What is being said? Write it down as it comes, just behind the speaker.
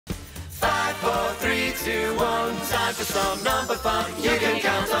2, 1. Time for some number fun. You can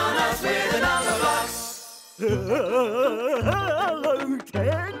count on us with the Numberblocks. Hello,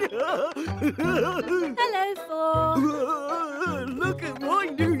 10. Hello, 4. Look at my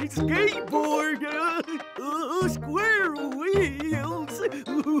new skateboard. Square wheels. 10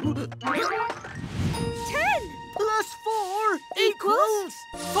 Plus 4 equals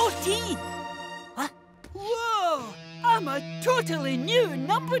 14! What? Whoa! I'm a totally new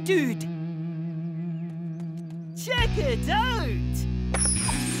number dude! Check it out!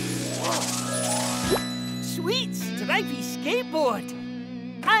 Sweet stripy skateboard!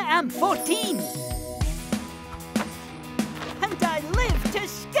 I am 14! And I live to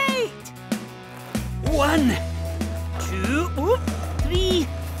skate! 1, 2, 3,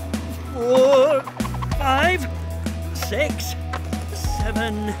 4, 5, 6,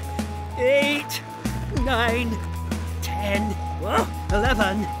 7, 8, 9, 10,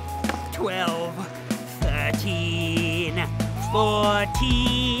 11, 12, 13,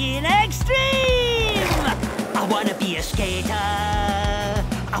 14, extreme! I wanna be a skater.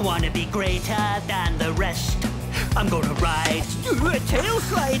 I wanna be greater than the rest. I'm gonna ride, do a tail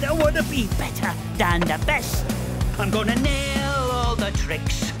slide. I wanna be better than the best. I'm gonna nail all the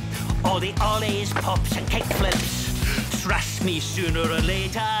tricks, all the ollies, pops and kick flips. Trust me, sooner or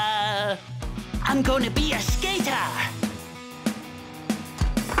later, I'm gonna be a skater.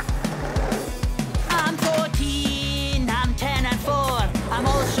 I'm 14, I'm 10 and 4. I'm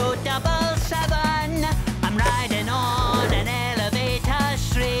also 7. I'm riding on an elevator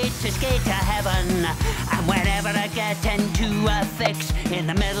straight to skater heaven. And whenever I get into a fix, in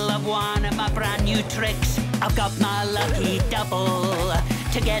the middle of one of my brand new tricks, I've got my lucky double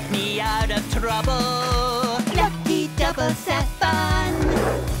to get me out of trouble. Lucky double 7.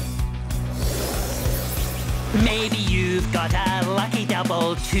 Maybe you've got a lucky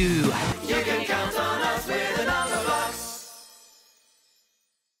double too. You can count on us with the Numberblocks.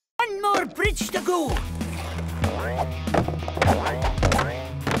 One more bridge to go.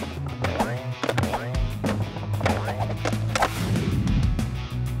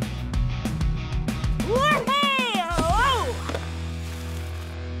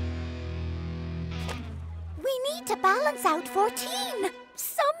 We need to balance out 14.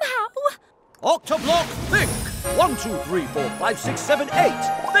 Somehow. Octoblock, think. 1, 2, 3, 4, 5, 6, 7, 8.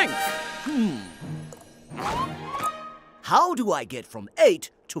 Think. How do I get from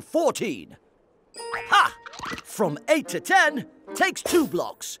 8 to 14? Ha! From 8 to 10 takes 2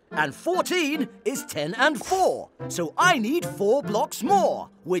 blocks, and 14 is 10 and 4. So I need 4 blocks more,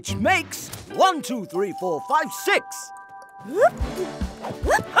 which makes 1, 2, 3, 4, 5, 6.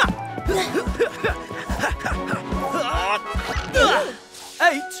 Ha!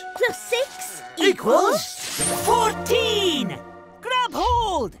 8 Plus 6 equals 14! Grab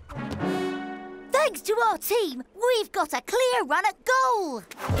hold! Thanks to our team, we've got a clear run at goal.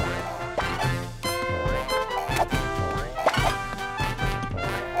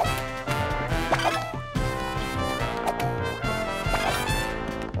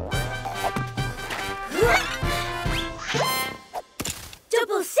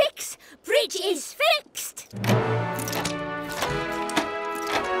 Double 6, bridge is fixed.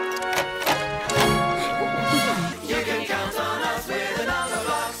 You can count on us with the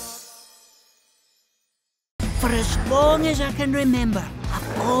Numberblocks. For as long as I can remember,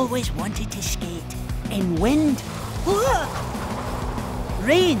 I've always wanted to skate. In wind,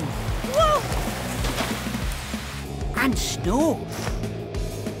 rain, and snow.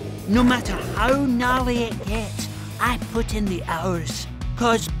 No matter how gnarly it gets, I put in the hours.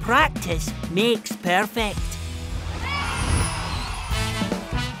 'Cause practice makes perfect.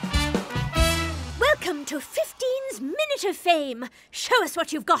 Welcome to 15's Minute of Fame. Show us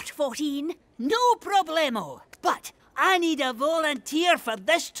what you've got, 14. No problemo. But I need a volunteer for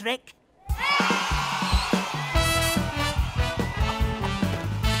this trick.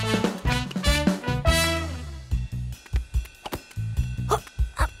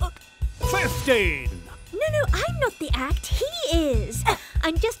 15. No, I'm not the act. He is.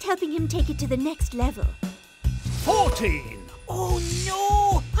 I'm just helping him take it to the next level. 14. Oh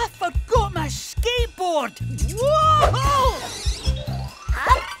no! I forgot my skateboard! Whoa! Whoa!